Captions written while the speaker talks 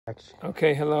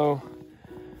Okay, hello.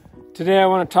 Today I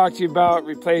want to talk to you about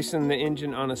replacing the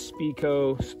engine on a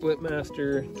SpeeCo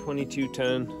Splitmaster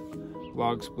 22-ton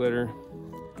log splitter.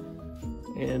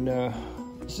 And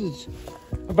this is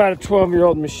about a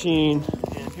 12-year-old machine,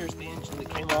 and here's the engine that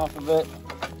came off of it.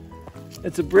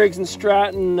 It's a Briggs and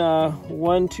Stratton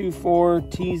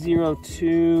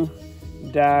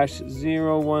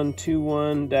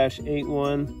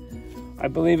 124T02-0121-81. I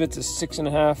believe it's a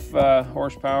 6.5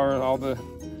 horsepower. All the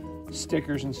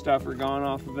stickers and stuff are gone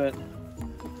off of it,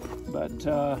 but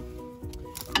yeah,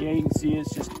 you can see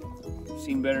it's just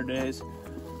seen better days.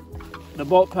 The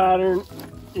bolt pattern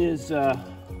is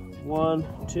 1,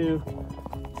 2,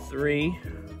 3.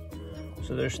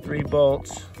 So there's 3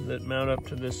 bolts that mount up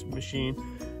to this machine,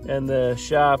 and the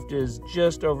shaft is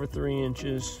just over 3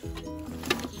 inches.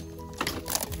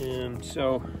 And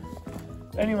so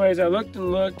anyways, I looked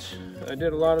and looked. I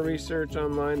did a lot of research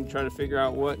online trying to figure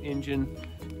out what engine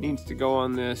needs to go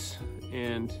on this,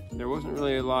 and there wasn't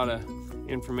really a lot of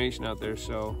information out there,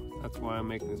 so that's why I'm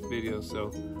making this video,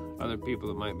 so other people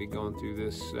that might be going through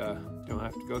this don't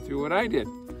have to go through what I did.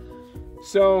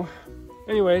 So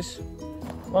anyways,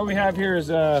 what we have here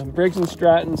is a Briggs and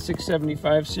Stratton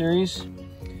 675 series,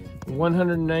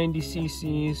 190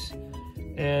 cc's,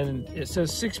 and it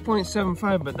says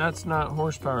 6.75, but that's not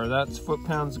horsepower, that's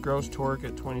foot-pounds gross torque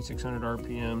at 2600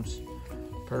 RPMs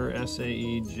per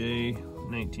SAE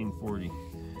J1940.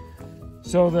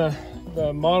 So the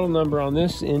model number on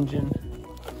this engine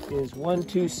is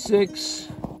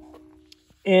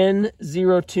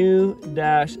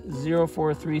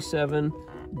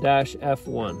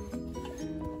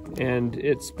 126N02-0437-F1, and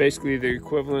it's basically the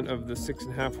equivalent of the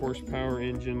 6.5 horsepower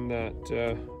engine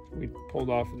that we pulled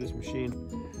off of this machine.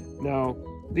 Now,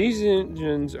 these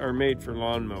engines are made for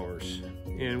lawnmowers,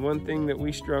 and one thing that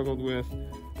we struggled with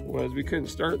was we couldn't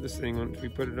start this thing once we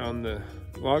put it on the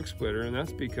log splitter, and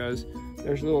that's because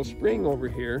there's a little spring over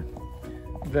here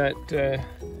that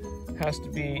has to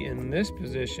be in this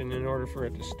position in order for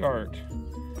it to start.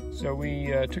 So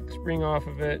we took the spring off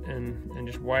of it and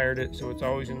just wired it so it's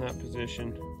always in that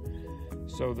position,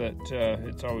 so that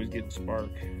it's always getting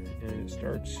spark, and it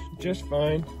starts just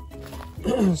fine.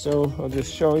 So I'll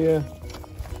just show you.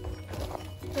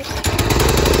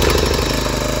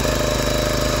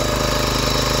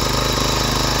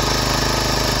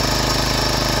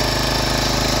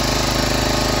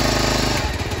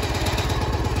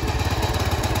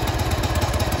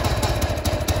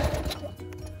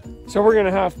 So we're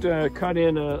gonna have to cut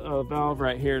in a valve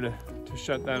right here to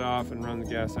shut that off and run the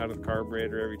gas out of the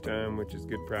carburetor every time, which is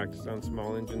good practice on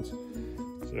small engines.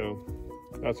 So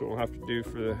that's what we'll have to do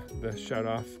for the shut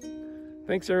off.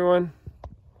 Thanks everyone.